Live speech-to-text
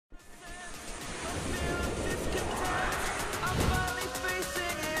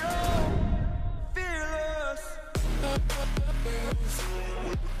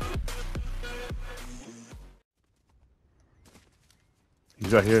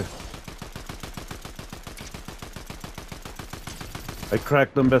He's right here. I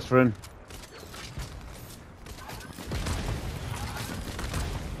cracked him, best friend.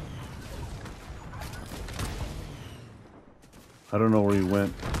 I don't know where he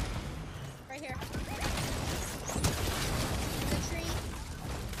went. Right here. In the tree.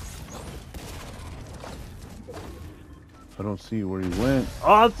 I don't see where he went.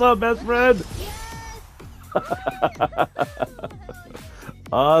 Awesome, best friend! Yes!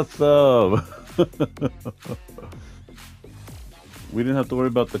 Awesome! We didn't have to worry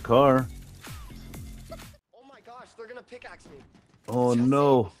about the car. Oh my gosh, they're gonna pickaxe me. Oh Jesse.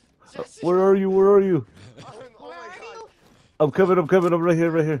 no! Jesse. Where are you? Where are you? Oh my Where are god. you? I'm coming. I'm coming. I'm right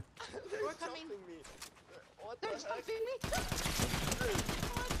here. Right here. They're We're coming. jumping me. What the They're heck? jumping me.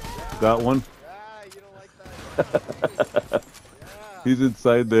 What the hell? Got one. Yeah, you don't like that. Yeah. He's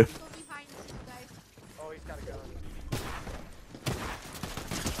inside there. Go behind you guys. Oh, he's got a gun.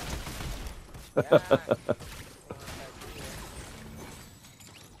 Yeah.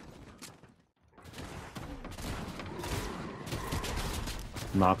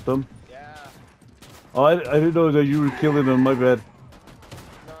 Knocked him. Yeah. Oh, I didn't know that you were killing him. My bad.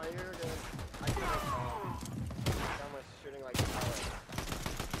 No, you're good. I can someone's shooting like power.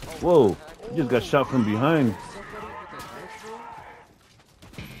 Oh, Whoa! what the heck? You just got shot from behind.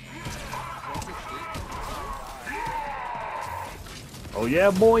 Oh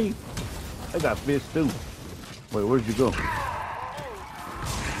yeah, boy! I got fists too. Wait, where'd you go?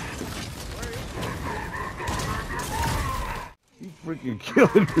 You freaking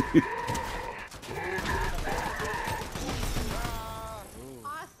killing me!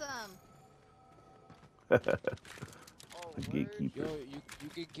 Awesome. Oh, The gatekeeper. Yo, you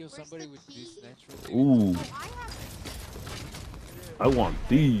can kill Where's somebody the with key? this natural. Ooh, Oh, I have I want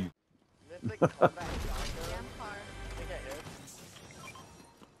these. Mythic combat shotgun. a damn car. I think I hit.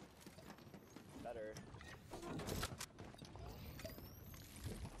 Better.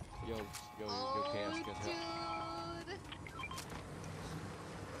 Yo, chaos, Oh, get dude. help.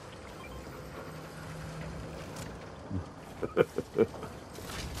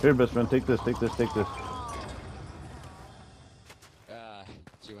 Here, best friend, take this, take this, take this.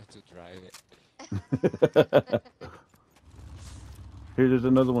 She wants to drive it. Here, there's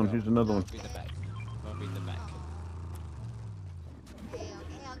another one. Here's another one. Be in the back. Don't be in the back. Okay.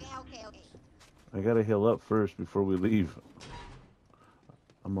 I gotta heal up first before we leave.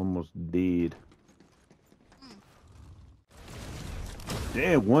 I'm almost dead.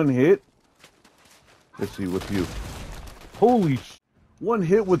 Yeah, one hit. Let's see with you. Holy one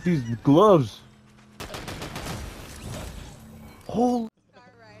hit with these gloves. Holy.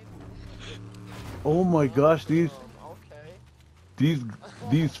 Alright. Oh my gosh, Okay.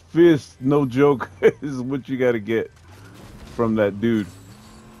 these fists, no joke, is what you gotta get from that dude.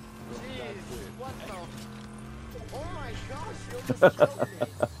 Jeez, what the? Oh my gosh, you almost killed me.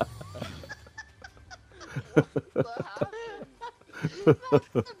 What the happened? That's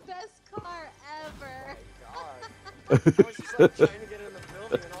the best car ever. God. I was just like trying to get in the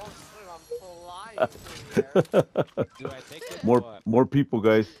building and all of a sudden I'm flying through the air. Do I take it? or what? More people,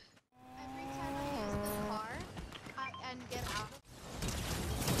 guys. Every time I use this car and get out of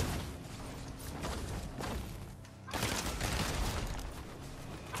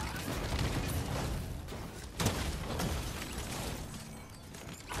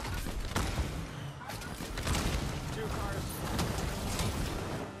Two cars.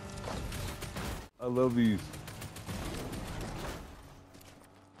 I love these.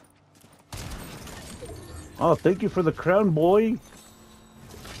 Oh, thank you for the crown, boy.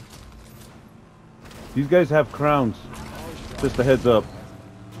 These guys have crowns. Just a heads up.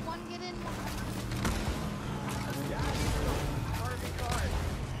 one get in. Harvey car.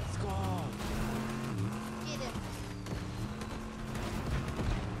 Let's go. Get him.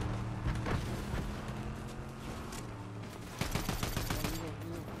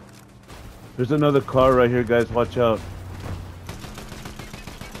 There's another car right here, guys. Watch out.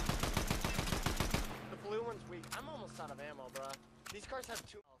 The blue one's weak. I'm almost out of ammo, bruh. These cars have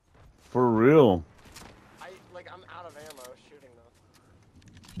two. For real. I'm out of ammo shooting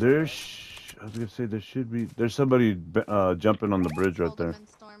though. I was gonna say there's somebody jumping on the bridge right there. Golden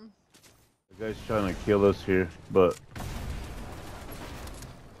Storm. The guy's trying to kill us here, but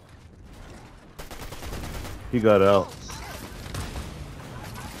he got out.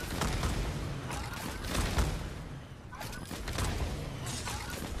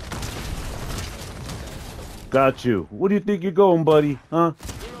 Got you. What do you think you're going, buddy? Huh?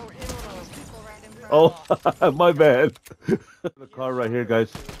 People right in front. Oh, my bad. The car right here,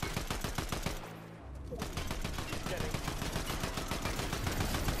 guys.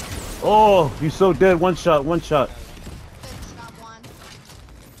 Oh, he's so dead. One shot, one shot. Good, got one.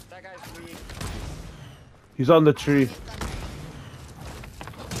 That guy's weak. He's on the tree. He's under.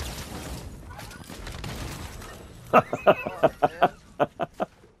 Oh, man.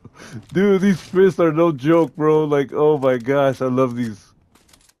 Dude, these fists are no joke, bro. Like, oh my gosh, I love these.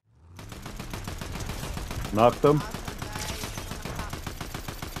 Knocked them. Awesome, guys.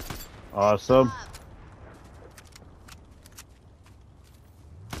 Awesome.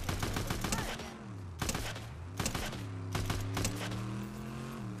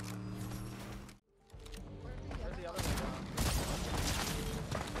 Where's the other one?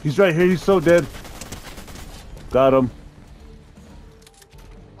 He's right here. He's so dead. Got him.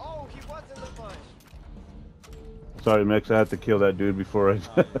 Oh, he was in the bush. Sorry, Max. I had to kill that dude before I.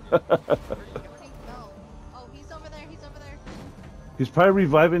 Where'd he go? Oh, he's over there. He's over there. He's probably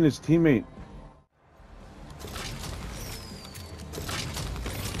reviving his teammate.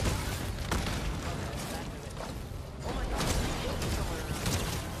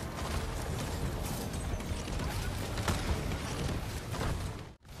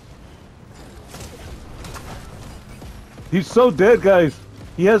 He's so dead, guys.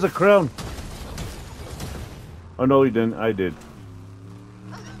 He has a crown. Oh no, he didn't. I did.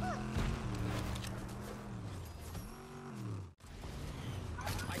 I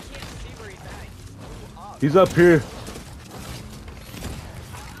can't see where he's at. He's up. He's up here.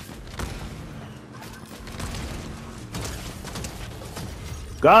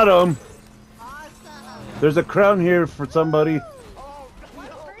 Got him. Awesome. There's a crown here for somebody. Oh, One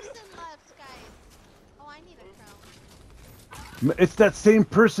no. person left, guys. Oh, I need a crown. It's that same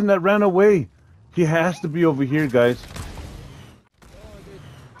person that ran away. He has to be over here, guys.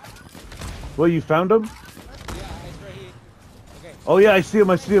 Well, you found him? Yeah, he's right here. Okay. Oh yeah, I see him.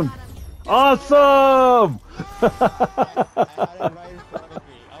 I see him. Got him. Awesome! I had it right in front of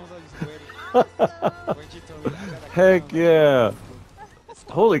me. I was just waiting. Awesome. When she told me I got a Heck crown, yeah!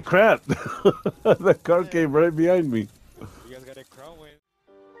 Holy crap! That car came right behind me.